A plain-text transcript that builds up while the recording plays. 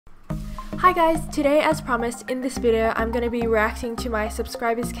Hi guys, today as promised in this video I'm going to be reacting to my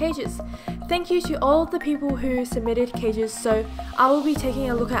subscribers' cages. Thank you to all the people who submitted cages, so I will be taking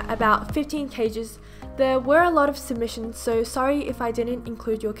a look at about 15 cages. There were a lot of submissions, so sorry if I didn't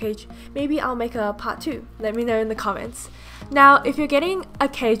include your cage. Maybe I'll make a part 2, let me know in the comments. Now, if you're getting a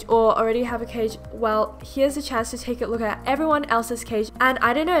cage or already have a cage, well, here's a chance to take a look at everyone else's cage and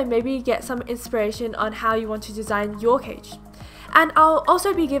I don't know, maybe get some inspiration on how you want to design your cage. And I'll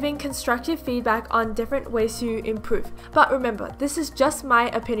also be giving constructive feedback on different ways to improve. But remember, this is just my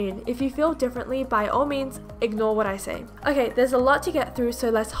opinion. If you feel differently, by all means, ignore what I say. Okay, there's a lot to get through, so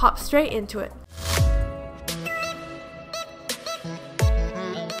let's hop straight into it.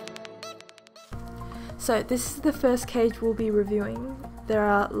 So this is the first cage we'll be reviewing. There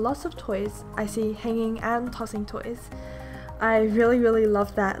are lots of toys. I see hanging and tossing toys. I really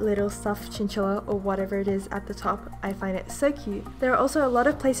love that little stuffed chinchilla or whatever it is at the top. I find it so cute. There are also a lot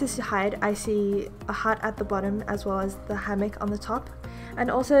of places to hide. I see a hut at the bottom as well as the hammock on the top.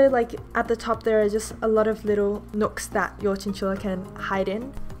 And also like at the top there are just a lot of little nooks that your chinchilla can hide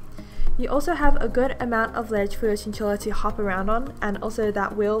in. You also have a good amount of ledge for your chinchilla to hop around on, and also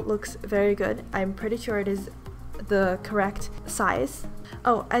that wheel looks very good. I'm pretty sure it is the correct size.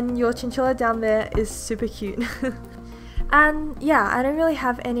 Oh, and your chinchilla down there is super cute. And yeah, I don't really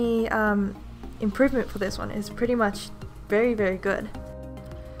have any improvement for this one. It's pretty much very good.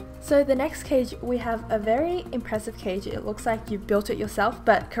 So the next cage, we have a very impressive cage. It looks like you built it yourself,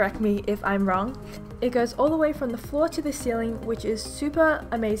 but correct me if I'm wrong. It goes all the way from the floor to the ceiling, which is super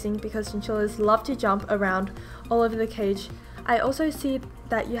amazing because chinchillas love to jump around all over the cage. I also see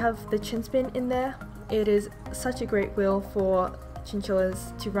that you have the chin spin in there. It is such a great wheel for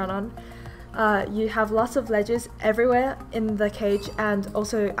chinchillas to run on. You have lots of ledges everywhere in the cage, and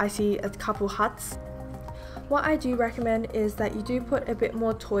also I see a couple huts. What I do recommend is that you do put a bit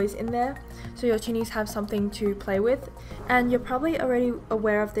more toys in there so your chinnies have something to play with, and you're probably already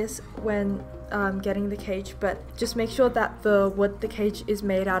aware of this when getting the cage, but just make sure that the wood the cage is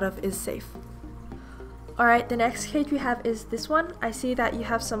made out of is safe. Alright, the next cage we have is this one. I see that you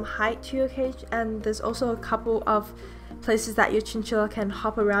have some height to your cage, and there's also a couple of places that your chinchilla can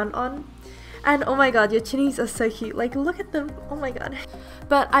hop around on. And oh my god, your chinnies are so cute, like look at them, oh my god.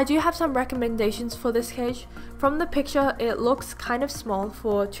 But I do have some recommendations for this cage. From the picture it looks kind of small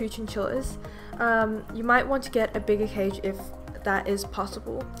for 2 chinchillas. You might want to get a bigger cage if that is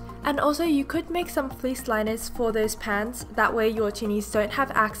possible. And also you could make some fleece liners for those pans, that way your chinnies don't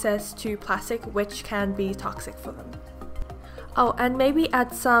have access to plastic, which can be toxic for them. Oh, and maybe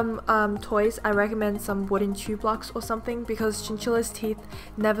add some toys. I recommend some wooden chew blocks or something because chinchilla's teeth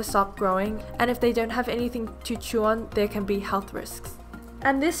never stop growing, and if they don't have anything to chew on, there can be health risks.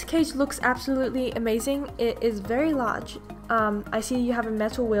 And this cage looks absolutely amazing. It is very large. I see you have a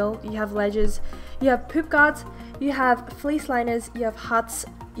metal wheel, you have ledges, you have poop guards, you have fleece liners, you have huts,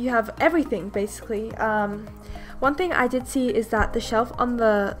 you have everything basically. One thing I did see is that the shelf on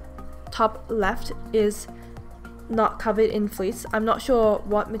the top left is not covered in fleece. I'm not sure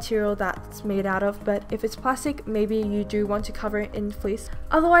what material that's made out of, but if it's plastic, maybe you do want to cover it in fleece.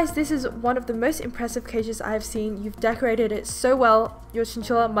 Otherwise, this is one of the most impressive cages I have seen. You've decorated it so well. Your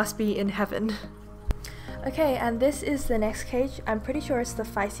chinchilla must be in heaven. Okay, and this is the next cage. I'm pretty sure it's the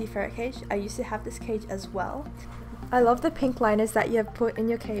FEISTY Ferret Cage. I used to have this cage as well. I love the pink liners that you have put in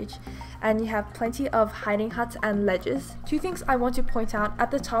your cage, and you have plenty of hiding huts and ledges. 2 things I want to point out.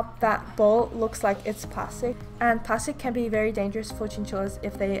 At the top, that bowl looks like it's plastic, and plastic can be very dangerous for chinchillas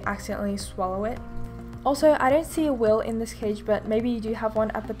if they accidentally swallow it. Also, I don't see a wheel in this cage, but maybe you do have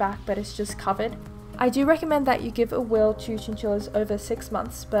one at the back, but it's just covered. I do recommend that you give a wheel to chinchillas over 6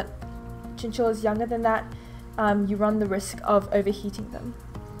 months, but chinchillas younger than that, you run the risk of overheating them.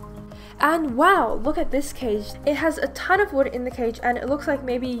 And wow, look at this cage. It has a ton of wood in the cage and it looks like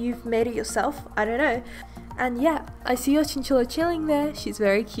maybe you've made it yourself, I don't know. And yeah, I see your chinchilla chilling there, she's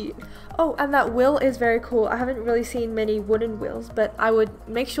very cute. Oh, and that wheel is very cool. I haven't really seen many wooden wheels, but I would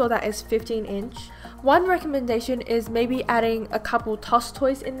make sure that it's 15-inch. One recommendation is maybe adding a couple toss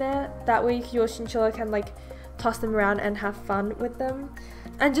toys in there, that way your chinchilla can like toss them around and have fun with them.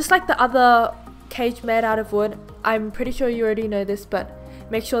 And just like the other cage made out of wood, I'm pretty sure you already know this, but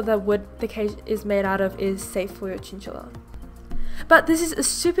make sure the wood the cage is made out of is safe for your chinchilla. But this is a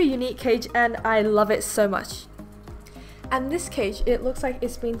super unique cage and I love it so much. And this cage, it looks like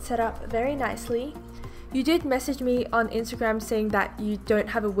it's been set up very nicely. You did message me on Instagram saying that you don't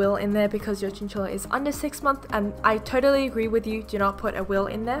have a wheel in there because your chinchilla is under 6 months, and I totally agree with you, do not put a wheel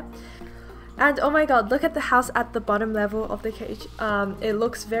in there. And oh my god, look at the house at the bottom level of the cage. It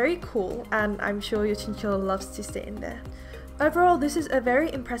looks very cool and I'm sure your chinchilla loves to stay in there. Overall, this is a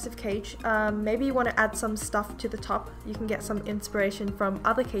very impressive cage. Maybe you want to add some stuff to the top. You can get some inspiration from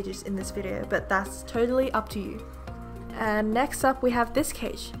other cages in this video, but that's totally up to you. And next up we have this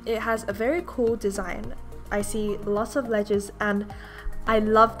cage. It has a very cool design. I see lots of ledges and I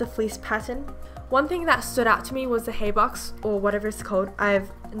love the fleece pattern. One thing that stood out to me was the hay box, or whatever it's called. I've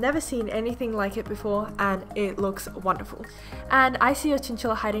never seen anything like it before and it looks wonderful. And I see a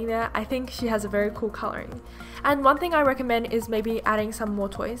chinchilla hiding there. I think she has a very cool coloring. And one thing I recommend is maybe adding some more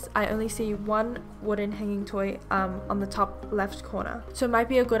toys. I only see one wooden hanging toy on the top left corner. So it might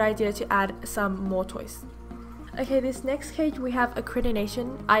be a good idea to add some more toys. Okay, this next cage we have a critter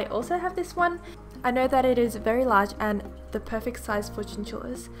nation. I also have this one. I know that it is very large and the perfect size for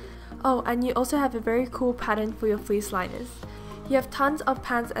chinchillas. Oh, and you also have a very cool pattern for your fleece liners. You have tons of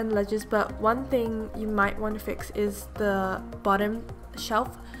pans and ledges, but one thing you might want to fix is the bottom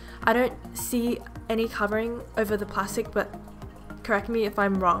shelf. I don't see any covering over the plastic, but correct me if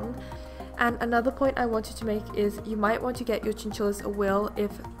I'm wrong. And another point I wanted to make is you might want to get your chinchillas a wheel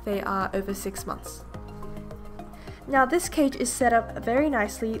if they are over 6 months. Now this cage is set up very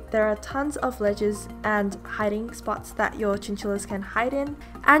nicely. There are tons of ledges and hiding spots that your chinchillas can hide in.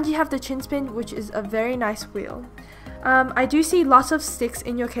 And you have the chin spin, which is a very nice wheel. I do see lots of sticks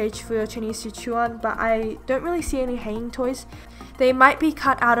in your cage for your chinnies to chew on, but I don't really see any hanging toys. They might be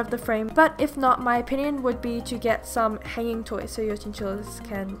cut out of the frame, but if not, my opinion would be to get some hanging toys so your chinchillas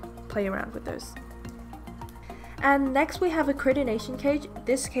can play around with those. And next we have a critter nation cage.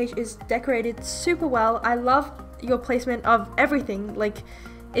 This cage is decorated super well. I love your placement of everything. Like,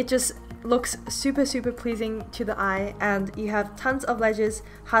 it just looks super pleasing to the eye, and you have tons of ledges,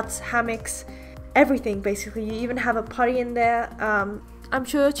 huts, hammocks, everything basically. You even have a potty in there. I'm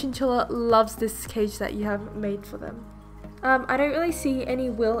sure Chinchilla loves this cage that you have made for them. I don't really see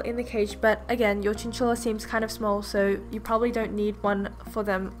any will in the cage, but again, your chinchilla seems kind of small, so you probably don't need one for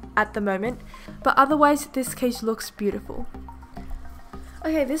them at the moment. But otherwise, this cage looks beautiful.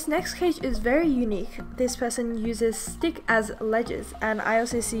 Okay, this next cage is very unique. This person uses stick as ledges, and I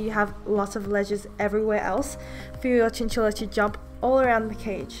also see you have lots of ledges everywhere else for your chinchilla to jump all around the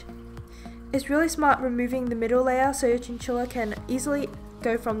cage. It's really smart removing the middle layer so your chinchilla can easily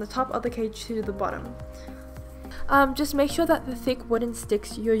go from the top of the cage to the bottom. Just make sure that the thick wooden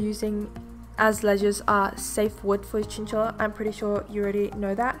sticks you're using as ledges are safe wood for chinchilla. I'm pretty sure you already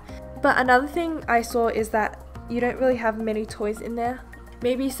know that. But another thing I saw is that you don't really have many toys in there.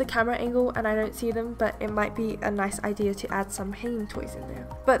 Maybe it's the camera angle and I don't see them, but it might be a nice idea to add some hanging toys in there.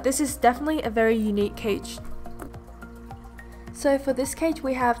 But this is definitely a very unique cage. So for this cage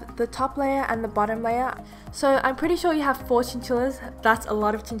we have the top layer and the bottom layer. So I'm pretty sure you have 4 chinchillas. That's a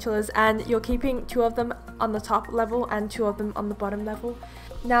lot of chinchillas, and you're keeping 2 of them on the top level and 2 of them on the bottom level.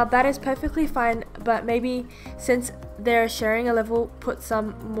 Now that is perfectly fine, but maybe since they're sharing a level, put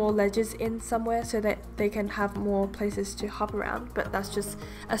some more ledges in somewhere so that they can have more places to hop around, but that's just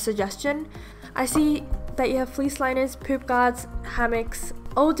a suggestion. I see that you have fleece liners, poop guards, hammocks,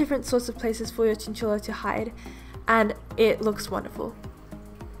 all different sorts of places for your chinchilla to hide, and it looks wonderful.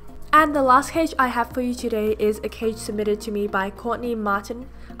 And the last cage I have for you today is a cage submitted to me by Courtney Martin.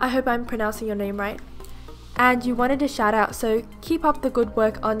 I hope I'm pronouncing your name right. And you wanted a shout out, so keep up the good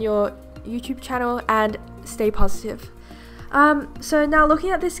work on your YouTube channel and stay positive. So now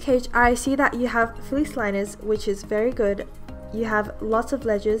looking at this cage, I see that you have fleece liners, which is very good. You have lots of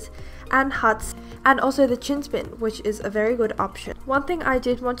ledges and huts, and also the chin spin, which is a very good option. One thing I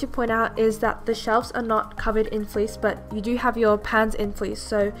did want to point out is that the shelves are not covered in fleece, but you do have your pans in fleece,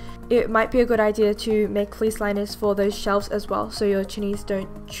 so it might be a good idea to make fleece liners for those shelves as well, so your chinnies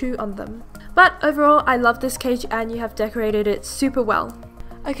don't chew on them. But overall, I love this cage and you have decorated it super well.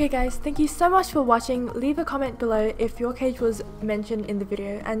 Okay guys, thank you so much for watching. Leave a comment below if your cage was mentioned in the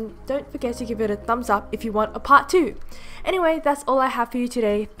video, and don't forget to give it a thumbs up if you want a part 2. Anyway, that's all I have for you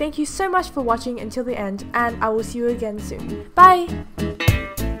today. Thank you so much for watching until the end, and I will see you again soon. Bye!